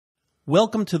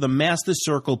Welcome to the Master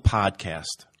Circle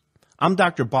podcast. I'm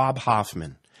Dr. Bob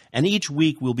Hoffman, and each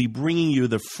week we'll be bringing you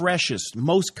the freshest,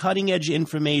 most cutting-edge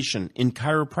information in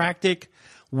chiropractic,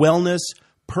 wellness,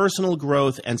 personal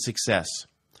growth, and success.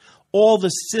 All the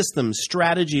systems,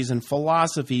 strategies, and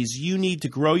philosophies you need to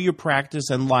grow your practice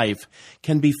and life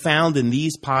can be found in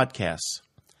these podcasts.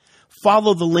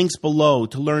 Follow the links below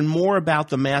to learn more about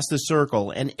the Master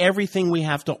Circle and everything we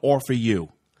have to offer you.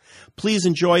 Please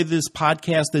enjoy this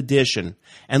podcast edition,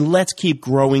 and let's keep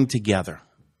growing together.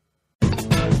 Now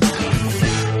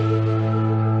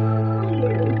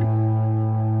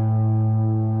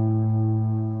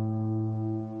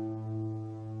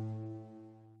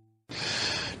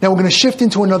we're going to shift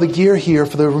into another gear here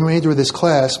for the remainder of this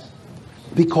class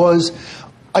because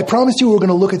I promised you we were going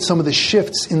to look at some of the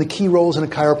shifts in the key roles in a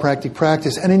chiropractic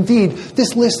practice. And indeed,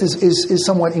 this list is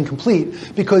somewhat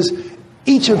incomplete because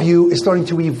each of you is starting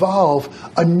to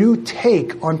evolve a new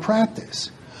take on practice.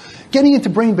 Getting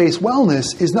into brain-based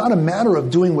wellness is not a matter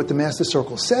of doing what the Master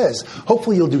Circle says.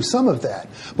 Hopefully you'll do some of that.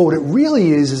 But what it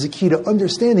really is a key to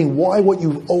understanding why what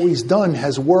you've always done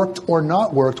has worked or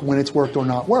not worked when it's worked or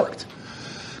not worked.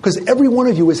 Because every one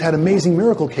of you has had amazing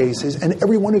miracle cases, and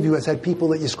every one of you has had people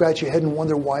that you scratch your head and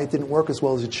wonder why it didn't work as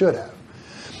well as it should have.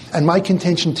 And my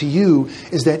contention to you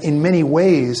is that in many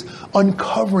ways,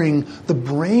 uncovering the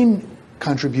brain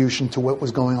contribution to what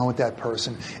was going on with that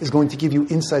person is going to give you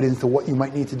insight into what you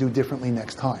might need to do differently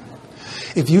next time.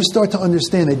 If you start to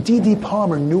understand that D.D.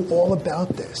 Palmer knew all about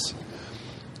this,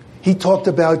 he talked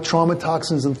about trauma,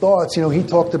 toxins, and thoughts. He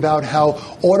talked about how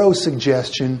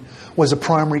autosuggestion was a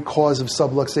primary cause of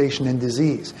subluxation and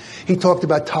disease. He talked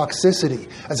about toxicity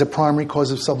as a primary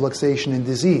cause of subluxation and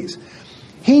disease.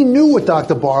 He knew what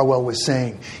Dr. Barwell was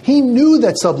saying. He knew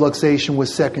that subluxation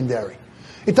was secondary.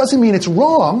 It doesn't mean it's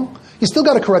wrong. You still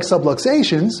got to correct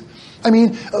subluxations.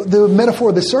 The metaphor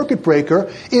of the circuit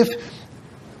breaker, if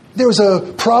there's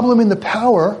a problem in the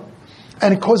power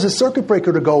and it causes the circuit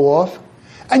breaker to go off,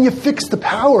 and you fix the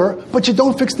power, but you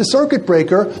don't fix the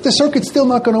circuit's still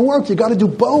not going to work. You got to do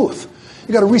both.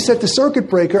 You got to reset the circuit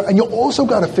breaker, and you also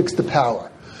got to fix the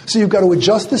power. So you've got to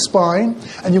adjust the spine,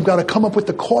 and you've got to come up with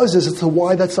the causes as to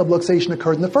why that subluxation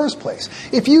occurred in the first place.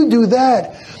 If you do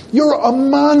that, you're a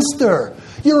monster.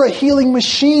 You're a healing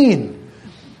machine.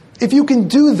 If you can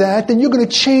do that, then you're going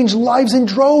to change lives in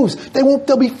droves.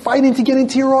 They'll be fighting to get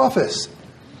into your office.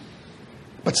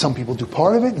 But some people do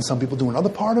part of it, and some people do another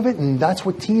part of it, and that's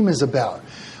what team is about.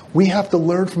 We have to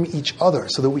learn from each other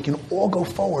so that we can all go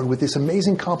forward with this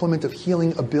amazing complement of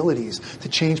healing abilities to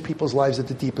change people's lives at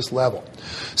the deepest level.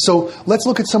 So let's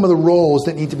look at some of the roles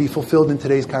that need to be fulfilled in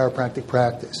today's chiropractic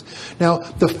practice. Now,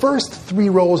 the first three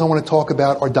roles I want to talk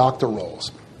about are doctor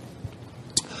roles.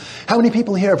 How many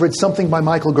people here have read something by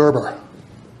Michael Gerber?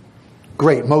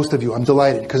 Great, most of you. I'm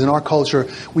delighted, because in our culture,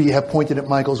 we have pointed at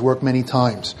Michael's work many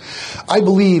times. I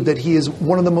believe that he is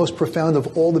one of the most profound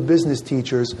of all the business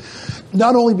teachers,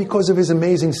 not only because of his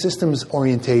amazing systems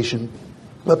orientation,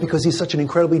 but because he's such an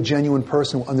incredibly genuine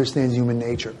person who understands human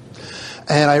nature.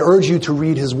 And I urge you to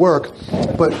read his work.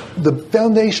 But the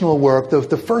foundational work,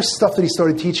 the first stuff that he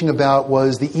started teaching about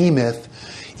was the E-myth.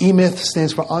 E-myth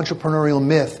stands for entrepreneurial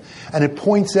myth. And it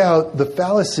points out the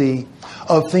fallacy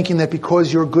of thinking that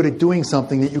because you're good at doing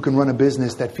something that you can run a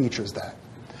business that features that.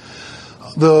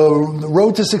 The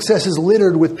road to success is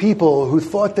littered with people who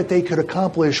thought that they could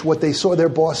accomplish what they saw their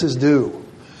bosses do.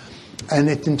 And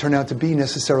it didn't turn out to be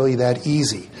necessarily that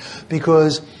easy.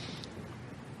 Because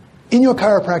in your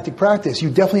chiropractic practice, you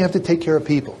definitely have to take care of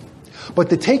people. But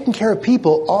the taking care of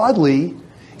people, oddly,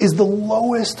 is the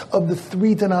lowest of the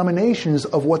three denominations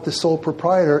of what the sole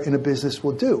proprietor in a business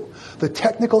will do. The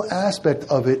technical aspect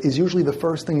of it is usually the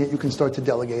first thing that you can start to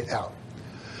delegate out.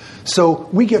 So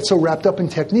we get so wrapped up in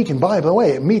technique, and by the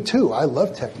way, me too, I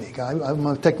love technique. I'm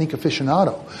a technique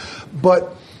aficionado.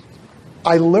 But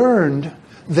I learned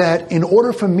that in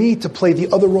order for me to play the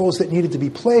other roles that needed to be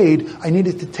played, I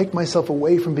needed to take myself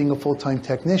away from being a full-time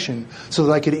technician so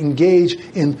that I could engage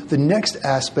in the next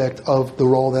aspect of the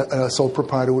role that a sole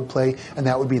proprietor would play, and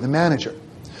that would be the manager.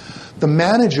 The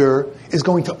manager is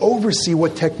going to oversee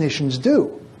what technicians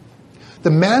do.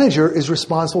 The manager is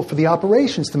responsible for the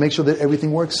operations to make sure that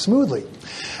everything works smoothly.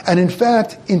 And in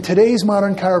fact, in today's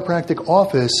modern chiropractic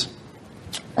office,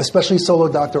 especially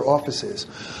solo doctor offices,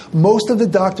 most of the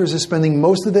doctors are spending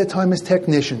most of their time as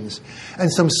technicians,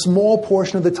 and some small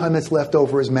portion of the time that's left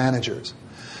over as managers.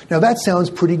 Now that sounds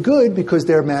pretty good because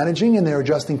they're managing and they're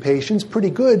adjusting patients, pretty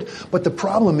good, but the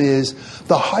problem is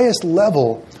the highest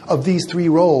level of these three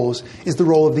roles is the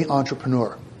role of the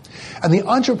entrepreneur. And the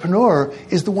entrepreneur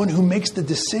is the one who makes the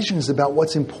decisions about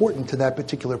what's important to that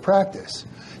particular practice,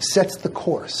 sets the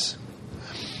course.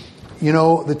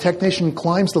 the technician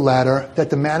climbs the ladder that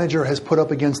the manager has put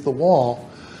up against the wall,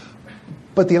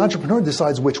 but the entrepreneur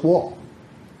decides which wall.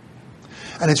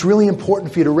 And it's really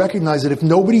important for you to recognize that if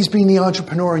nobody's being the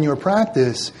entrepreneur in your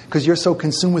practice, because you're so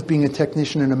consumed with being a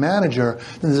technician and a manager,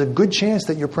 then there's a good chance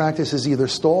that your practice is either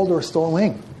stalled or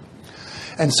stalling.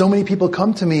 And so many people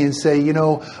come to me and say,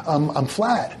 I'm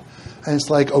flat. And it's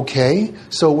like, okay,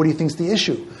 so what do you think's the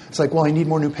issue? It's like, well, I need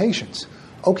more new patients.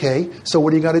 Okay, so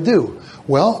what do you got to do?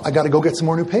 Well, I got to go get some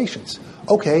more new patients.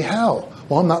 Okay, how?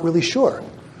 Well, I'm not really sure.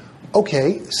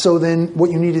 Okay, so then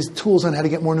what you need is tools on how to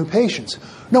get more new patients.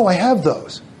 No, I have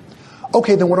those.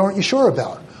 Okay, then what aren't you sure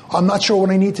about? I'm not sure what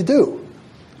I need to do.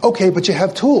 Okay, but you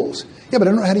have tools. Yeah, but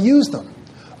I don't know how to use them.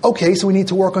 Okay, so we need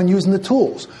to work on using the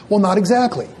tools. Well, not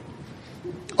exactly.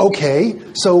 Okay,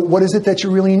 so what is it that you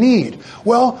really need?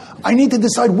 Well, I need to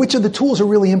decide which of the tools are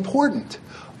really important.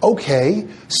 Okay,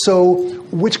 so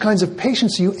which kinds of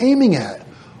patients are you aiming at?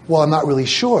 Well, I'm not really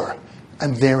sure.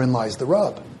 And therein lies the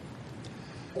rub.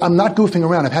 I'm not goofing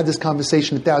around. I've had this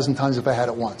conversation 1,000 times if I had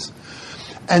it once.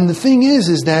 And the thing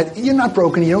is that you're not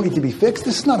broken. You don't need to be fixed.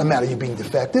 This is not a matter of you being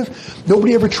defective.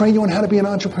 Nobody ever trained you on how to be an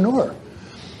entrepreneur.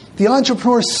 The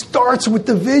entrepreneur starts with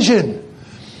the vision.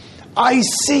 I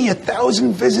see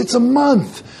 1,000 visits a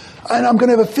month, and I'm going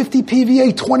to have a 50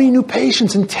 PVA, 20 new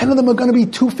patients, and 10 of them are going to be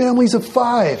 2 families of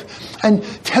 5. And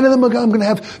 10 of them I'm going to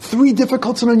have 3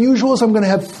 difficults and unusuals. I'm going to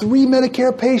have 3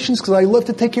 Medicare patients because I love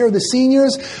to take care of the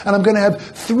seniors. And I'm going to have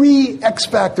 3 X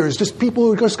factors, just people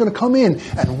who are just going to come in.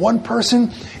 And one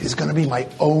person is going to be my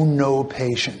oh no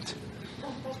patient.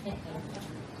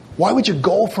 Why would you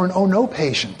go for an oh no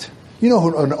patient? You know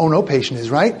who an oh no patient is,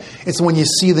 right? It's when you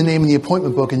see the name in the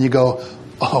appointment book and you go,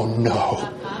 oh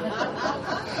no.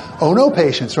 Oh no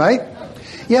patients, right?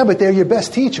 Yeah, but they're your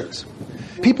best teachers.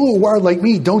 People who are wired like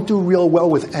me don't do real well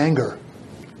with anger.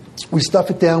 We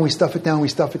stuff it down, we stuff it down, we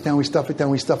stuff it down, we stuff it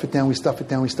down, we stuff it down, we stuff it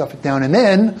down, we stuff it down. And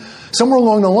then, somewhere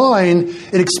along the line,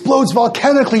 it explodes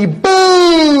volcanically.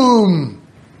 Boom!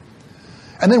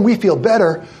 And then we feel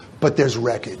better, but there's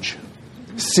wreckage.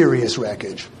 Serious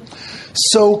wreckage.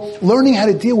 So, learning how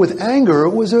to deal with anger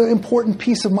was an important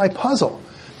piece of my puzzle.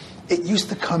 It used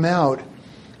to come out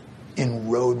in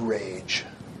road rage.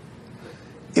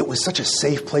 It was such a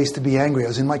safe place to be angry. I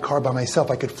was in my car by myself.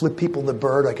 I could flip people the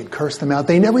bird. I could curse them out.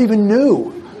 They never even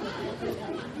knew.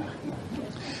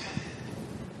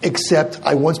 Except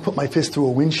I once put my fist through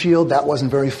a windshield. That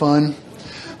wasn't very fun.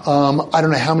 I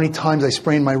don't know how many times I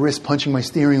sprained my wrist punching my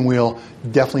steering wheel.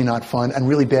 Definitely not fun, and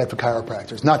really bad for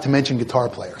chiropractors, not to mention guitar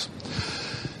players.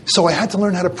 So I had to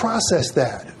learn how to process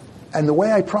that. And the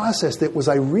way I processed it was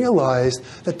I realized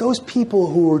that those people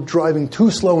who were driving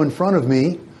too slow in front of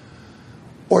me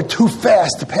or too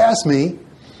fast to pass me,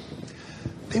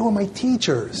 they were my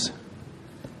teachers.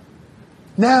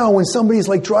 Now, when somebody's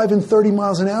like driving 30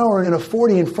 miles an hour in a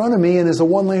 40 in front of me and there's a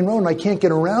 1-lane road and I can't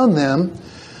get around them,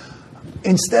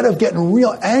 instead of getting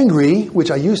real angry, which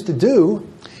I used to do,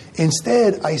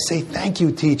 instead I say, thank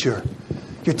you, teacher.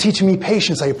 You're teaching me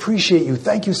patience. I appreciate you.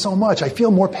 Thank you so much. I feel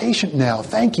more patient now.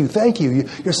 Thank you, thank you.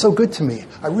 You're so good to me.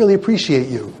 I really appreciate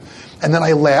you. And then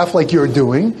I laugh like you're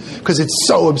doing because it's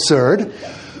so absurd.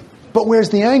 But where's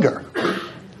the anger?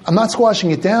 I'm not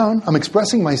squashing it down. I'm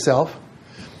expressing myself.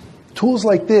 Tools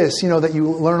like this, that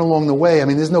you learn along the way. I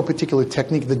mean, there's no particular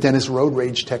technique, the Dennis road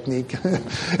rage technique.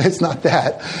 It's not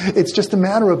that. It's just a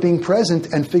matter of being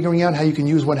present and figuring out how you can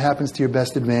use what happens to your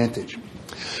best advantage.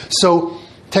 So,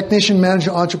 technician,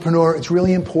 manager, entrepreneur, it's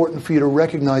really important for you to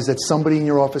recognize that somebody in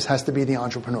your office has to be the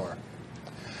entrepreneur.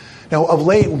 Now, of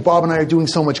late, when Bob and I are doing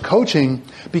so much coaching,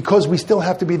 because we still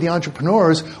have to be the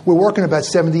entrepreneurs, we're working about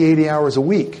 70, 80 hours a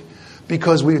week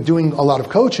because we're doing a lot of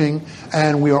coaching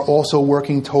and we are also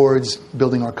working towards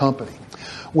building our company.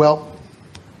 Well,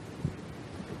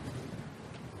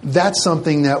 that's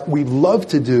something that we love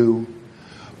to do,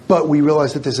 but we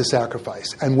realize that there's a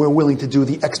sacrifice, and we're willing to do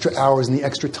the extra hours and the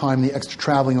extra time, the extra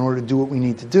traveling in order to do what we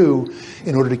need to do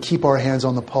in order to keep our hands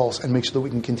on the pulse and make sure that we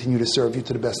can continue to serve you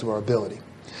to the best of our ability.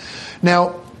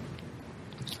 Now,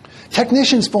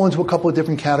 technicians fall into a couple of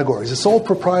different categories. A sole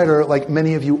proprietor, like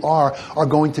many of you are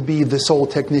going to be the sole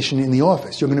technician in the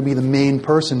office. You're going to be the main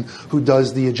person who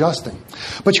does the adjusting.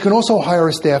 But you can also hire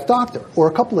a staff doctor or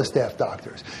a couple of staff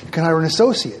doctors. You can hire an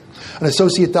associate. An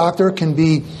associate doctor can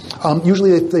be,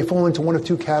 usually they fall into one of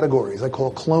 2 categories. I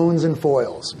call clones and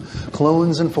foils.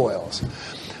 Clones and foils.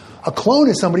 A clone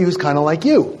is somebody who's kind of like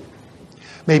you.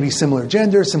 Maybe similar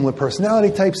gender, similar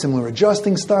personality type, similar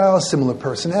adjusting style, similar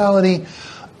personality.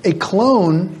 A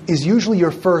clone is usually your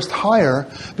first hire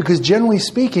because generally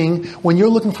speaking, when you're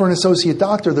looking for an associate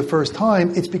doctor the first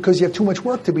time, it's because you have too much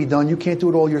work to be done. You can't do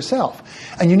it all yourself.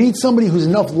 And you need somebody who's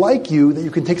enough like you that you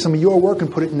can take some of your work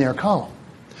and put it in their column.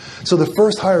 So the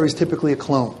first hire is typically a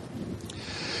clone.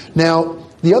 Now,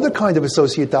 the other kind of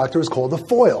associate doctor is called a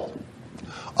foil.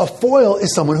 A foil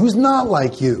is someone who's not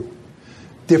like you.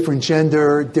 Different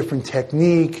gender, different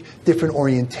technique, different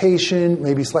orientation,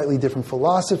 maybe slightly different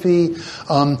philosophy,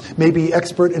 maybe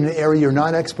expert in an area you're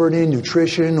not expert in,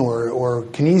 nutrition or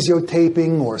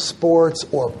kinesiotaping or sports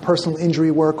or personal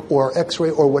injury work or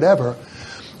x-ray or whatever.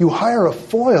 You hire a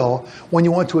foil when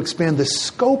you want to expand the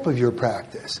scope of your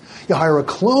practice. You hire a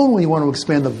clone when you want to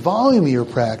expand the volume of your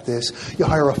practice. You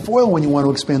hire a foil when you want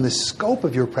to expand the scope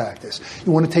of your practice.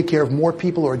 You want to take care of more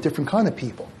people or a different kind of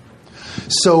people.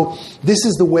 So this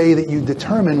is the way that you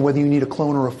determine whether you need a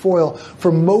clone or a foil.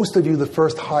 For most of you, the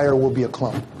first hire will be a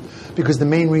clone. Because the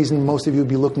main reason most of you would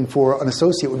be looking for an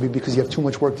associate would be because you have too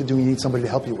much work to do and you need somebody to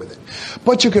help you with it.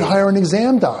 But you could hire an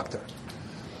exam doctor.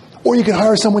 Or you could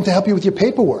hire someone to help you with your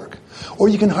paperwork. Or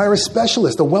you can hire a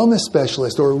specialist, a wellness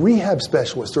specialist, or a rehab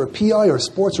specialist, or a PI, or a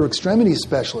sports or extremities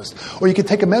specialist. Or you could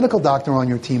take a medical doctor on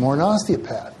your team, or an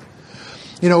osteopath.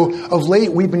 You know, of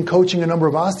late, we've been coaching a number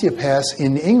of osteopaths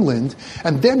in England,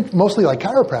 and they're mostly like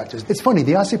chiropractors. It's funny,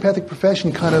 the osteopathic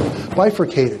profession kind of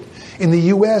bifurcated. In the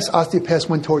U.S., osteopaths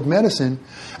went toward medicine,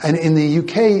 and in the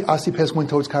U.K., osteopaths went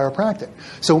towards chiropractic.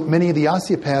 So many of the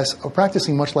osteopaths are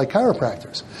practicing much like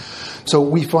chiropractors. So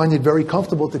we find it very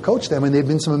comfortable to coach them, and they've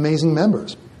been some amazing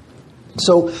members.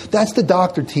 So that's the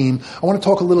doctor team. I want to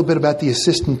talk a little bit about the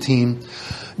assistant team.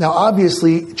 Now,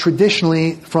 obviously,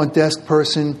 traditionally, front desk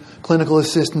person, clinical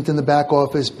assistant in the back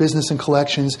office, business and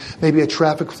collections, maybe a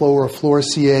traffic flow or a floor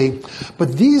CA.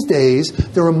 But these days,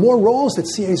 there are more roles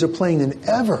that CAs are playing than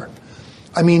ever.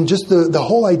 I mean, just the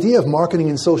whole idea of marketing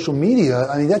and social media,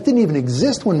 I mean, that didn't even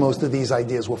exist when most of these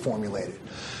ideas were formulated.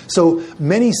 So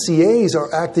many CAs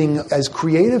are acting as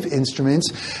creative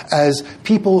instruments, as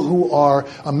people who are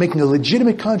making a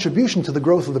legitimate contribution to the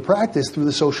growth of the practice through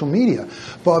the social media.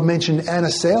 Bob mentioned Anna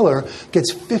Saylor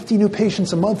gets 50 new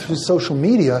patients a month through social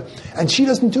media, and she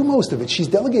doesn't do most of it. She's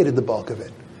delegated the bulk of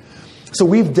it. So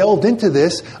we've delved into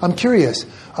this. I'm curious.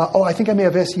 I think I may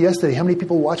have asked you yesterday, how many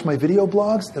people watch my video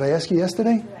blogs? Did I ask you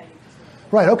yesterday?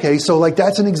 Right, okay, so like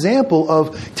that's an example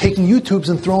of taking YouTubes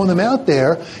and throwing them out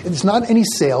there. It's not any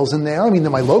sales in there. I mean,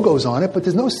 my logo's on it, but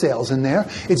there's no sales in there.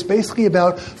 It's basically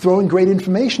about throwing great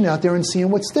information out there and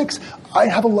seeing what sticks. I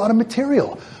have a lot of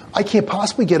material. I can't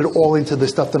possibly get it all into the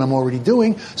stuff that I'm already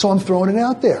doing, so I'm throwing it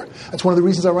out there. That's one of the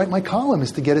reasons I write my column,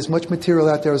 is to get as much material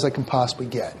out there as I can possibly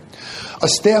get. A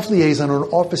staff liaison or an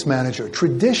office manager.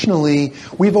 Traditionally,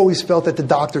 we've always felt that the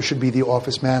doctor should be the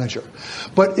office manager.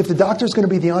 But if the doctor is going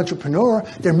to be the entrepreneur,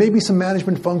 there may be some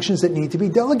management functions that need to be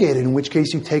delegated, in which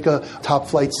case you take a top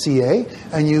flight CA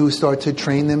and you start to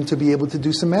train them to be able to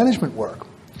do some management work.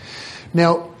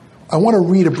 Now, I want to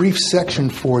read a brief section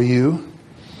for you.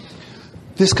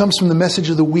 This comes from the Message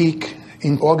of the Week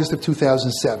in August of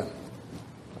 2007.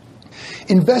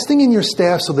 Investing in your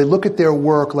staff so they look at their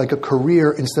work like a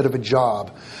career instead of a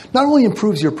job not only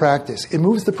improves your practice, it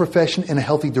moves the profession in a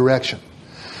healthy direction.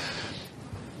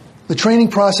 The training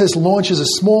process launches a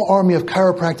small army of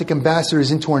chiropractic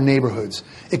ambassadors into our neighborhoods,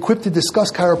 equipped to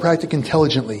discuss chiropractic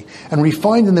intelligently and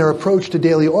refined in their approach to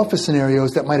daily office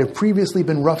scenarios that might have previously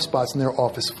been rough spots in their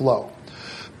office flow.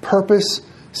 Purpose,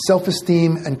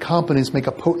 self-esteem, and competence make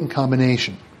a potent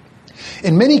combination.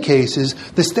 In many cases,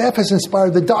 the staff has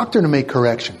inspired the doctor to make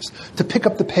corrections, to pick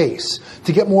up the pace,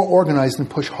 to get more organized and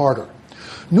push harder.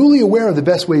 Newly aware of the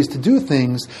best ways to do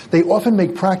things, they often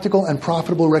make practical and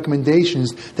profitable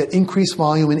recommendations that increase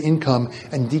volume and income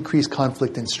and decrease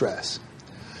conflict and stress.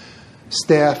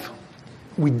 Staff,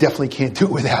 we definitely can't do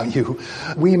it without you.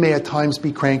 We may at times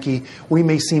be cranky. We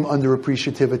may seem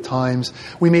underappreciative at times.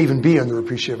 We may even be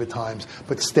underappreciative at times.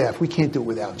 But staff, we can't do it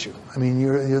without you. I mean,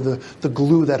 you're the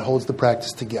glue that holds the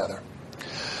practice together.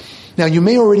 Now, you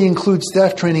may already include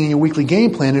staff training in your weekly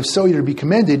game plan. If so, you're to be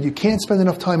commended. You can't spend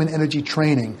enough time and energy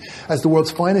training, as the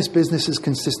world's finest businesses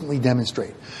consistently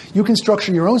demonstrate. You can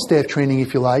structure your own staff training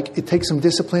if you like. It takes some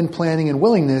discipline, planning, and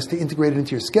willingness to integrate it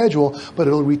into your schedule, but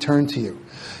it'll return to you.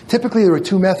 Typically, there are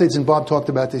two methods, and Bob talked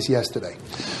about this yesterday.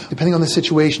 Depending on the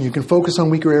situation, you can focus on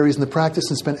weaker areas in the practice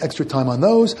and spend extra time on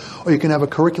those, or you can have a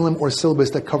curriculum or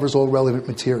syllabus that covers all relevant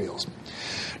materials.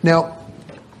 Now,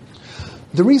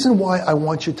 the reason why I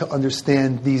want you to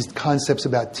understand these concepts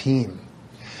about team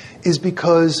is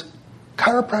because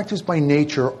chiropractors by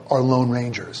nature are lone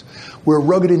rangers. We're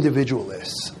rugged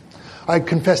individualists. I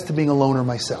confess to being a loner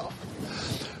myself.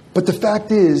 But the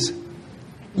fact is,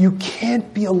 you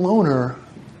can't be a loner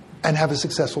and have a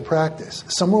successful practice.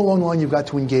 Somewhere along the line, you've got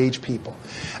to engage people.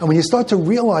 And when you start to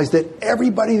realize that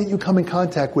everybody that you come in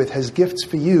contact with has gifts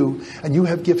for you, and you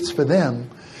have gifts for them,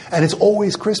 and it's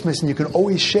always Christmas and you can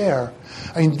always share,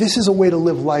 I mean, this is a way to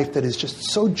live life that is just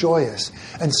so joyous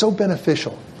and so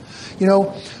beneficial. You know,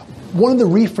 one of the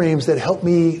reframes that helped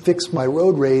me fix my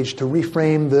road rage, to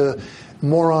reframe the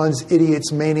morons,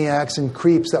 idiots, maniacs, and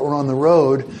creeps that were on the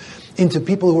road into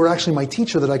people who were actually my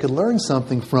teacher that I could learn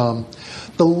something from,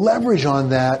 the leverage on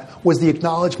that was the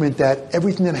acknowledgement that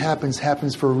everything that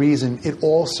happens for a reason. It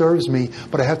all serves me,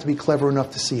 but I have to be clever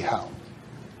enough to see how.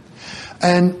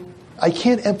 And I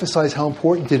can't emphasize how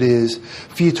important it is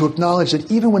for you to acknowledge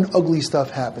that even when ugly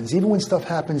stuff happens, even when stuff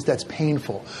happens that's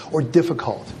painful or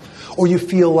difficult, or you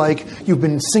feel like you've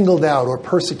been singled out or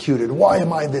persecuted, why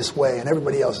am I this way and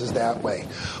everybody else is that way?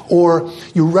 Or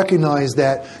you recognize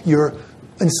that you're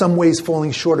in some ways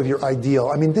falling short of your ideal.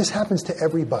 I mean, this happens to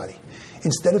everybody.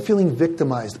 Instead of feeling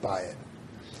victimized by it,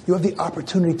 you have the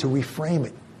opportunity to reframe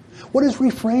it. What does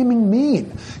reframing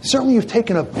mean? Certainly you've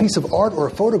taken a piece of art or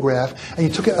a photograph and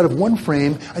you took it out of one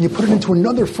frame and you put it into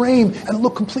another frame and it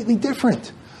looked completely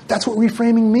different. That's what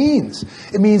reframing means.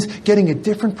 It means getting a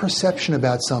different perception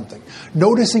about something,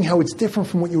 noticing how it's different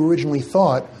from what you originally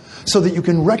thought so that you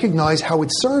can recognize how it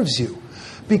serves you.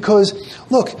 Because,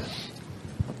 look,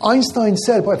 Einstein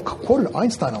said, boy, I've quoted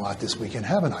Einstein a lot this weekend,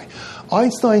 haven't I?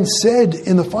 Einstein said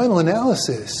in the final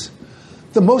analysis,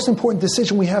 the most important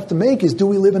decision we have to make is, do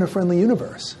we live in a friendly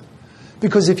universe?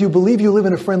 Because if you believe you live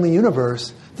in a friendly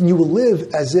universe, then you will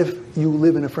live as if you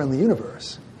live in a friendly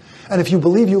universe. And if you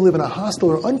believe you live in a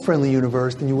hostile or unfriendly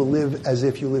universe, then you will live as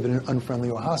if you live in an unfriendly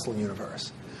or hostile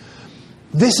universe.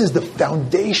 This is the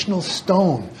foundational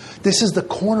stone. This is the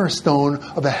cornerstone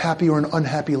of a happy or an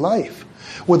unhappy life.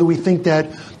 Whether we think that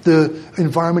the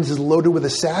environment is loaded with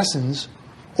assassins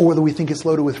or whether we think it's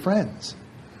loaded with friends.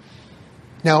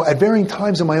 Now, at varying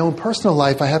times in my own personal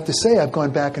life, I have to say I've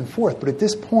gone back and forth. But at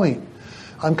this point,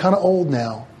 I'm kind of old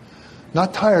now.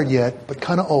 Not tired yet, but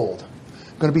kind of old.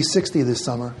 I'm going to be 60 this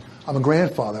summer. I'm a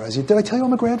grandfather. Did I tell you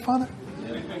I'm a grandfather?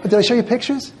 Did I show you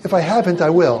pictures? If I haven't, I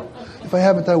will. If I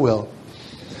haven't, I will.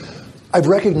 I've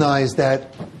recognized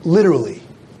that literally,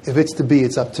 if it's to be,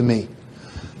 it's up to me.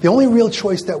 The only real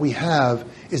choice that we have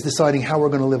is deciding how we're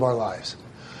going to live our lives.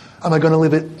 Am I going to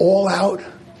live it all out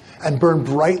and burn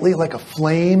brightly like a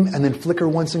flame and then flicker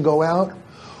once and go out?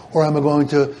 Or am I going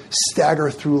to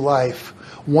stagger through life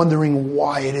wondering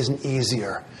why it isn't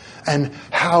easier? And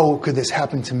how could this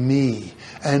happen to me?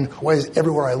 And why is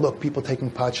everywhere I look, people taking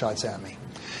pot shots at me?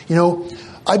 You know,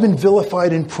 I've been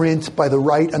vilified in print by the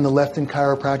right and the left in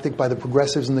chiropractic, by the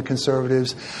progressives and the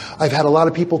conservatives. I've had a lot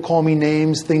of people call me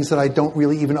names, things that I don't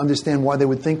really even understand why they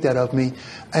would think that of me.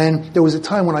 And there was a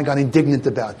time when I got indignant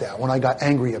about that, when I got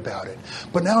angry about it.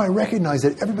 But now I recognize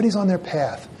that everybody's on their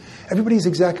path. Everybody's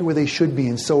exactly where they should be,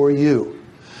 and so are you.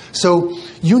 So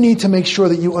you need to make sure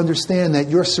that you understand that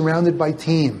you're surrounded by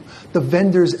team. The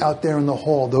vendors out there in the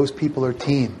hall, those people are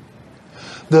team.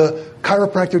 The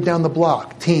chiropractor down the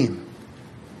block, team.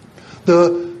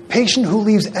 The patient who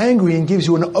leaves angry and gives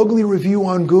you an ugly review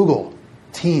on Google,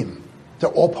 team. They're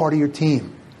all part of your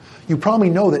team. You probably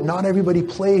know that not everybody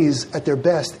plays at their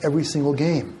best every single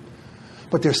game,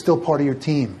 but they're still part of your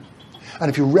team. And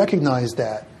if you recognize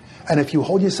that, and if you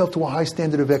hold yourself to a high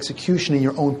standard of execution in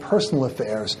your own personal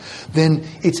affairs, then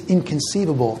it's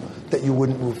inconceivable that you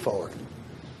wouldn't move forward.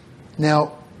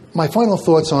 Now, my final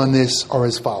thoughts on this are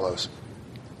as follows.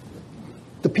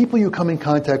 The people you come in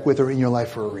contact with are in your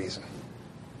life for a reason.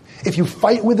 If you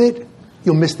fight with it,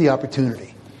 you'll miss the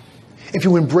opportunity. If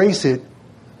you embrace it,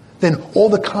 then all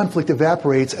the conflict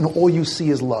evaporates and all you see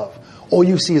is love. All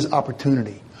you see is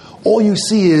opportunity. All you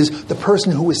see is the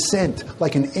person who is sent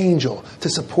like an angel to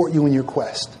support you in your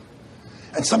quest.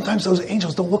 And sometimes those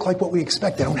angels don't look like what we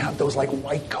expect. They don't have those like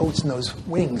white coats and those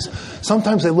wings.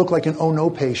 Sometimes they look like an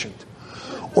oh-no patient.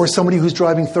 Or somebody who's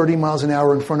driving 30 miles an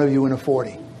hour in front of you in a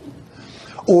 40.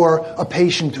 Or a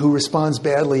patient who responds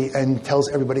badly and tells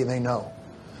everybody they know.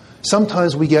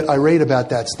 Sometimes we get irate about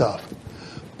that stuff.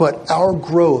 But our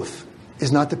growth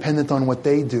is not dependent on what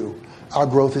they do. Our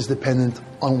growth is dependent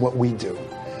on what we do.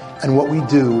 And what we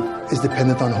do is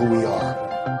dependent on who we are.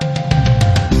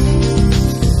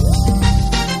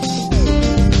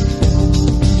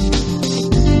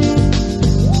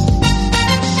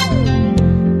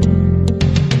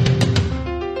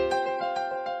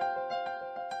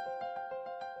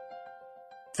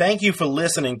 Thank you for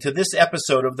listening to this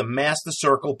episode of the Master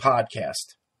Circle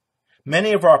podcast.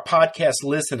 Many of our podcast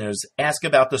listeners ask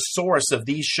about the source of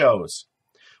these shows.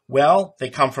 Well, they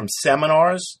come from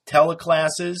seminars,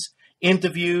 teleclasses,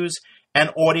 interviews,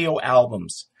 and audio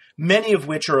albums, many of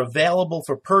which are available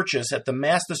for purchase at the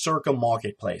Master Circle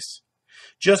Marketplace.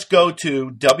 Just go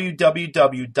to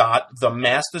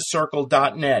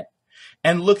www.themastercircle.net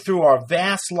and look through our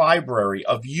vast library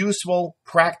of useful,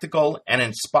 practical, and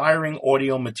inspiring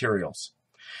audio materials.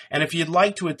 And if you'd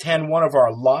like to attend one of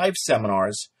our live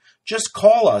seminars, just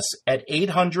call us at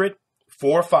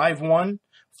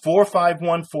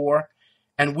 800-451-4514,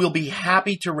 and we'll be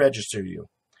happy to register you.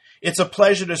 It's a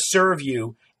pleasure to serve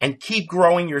you and keep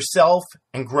growing yourself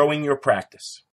and growing your practice.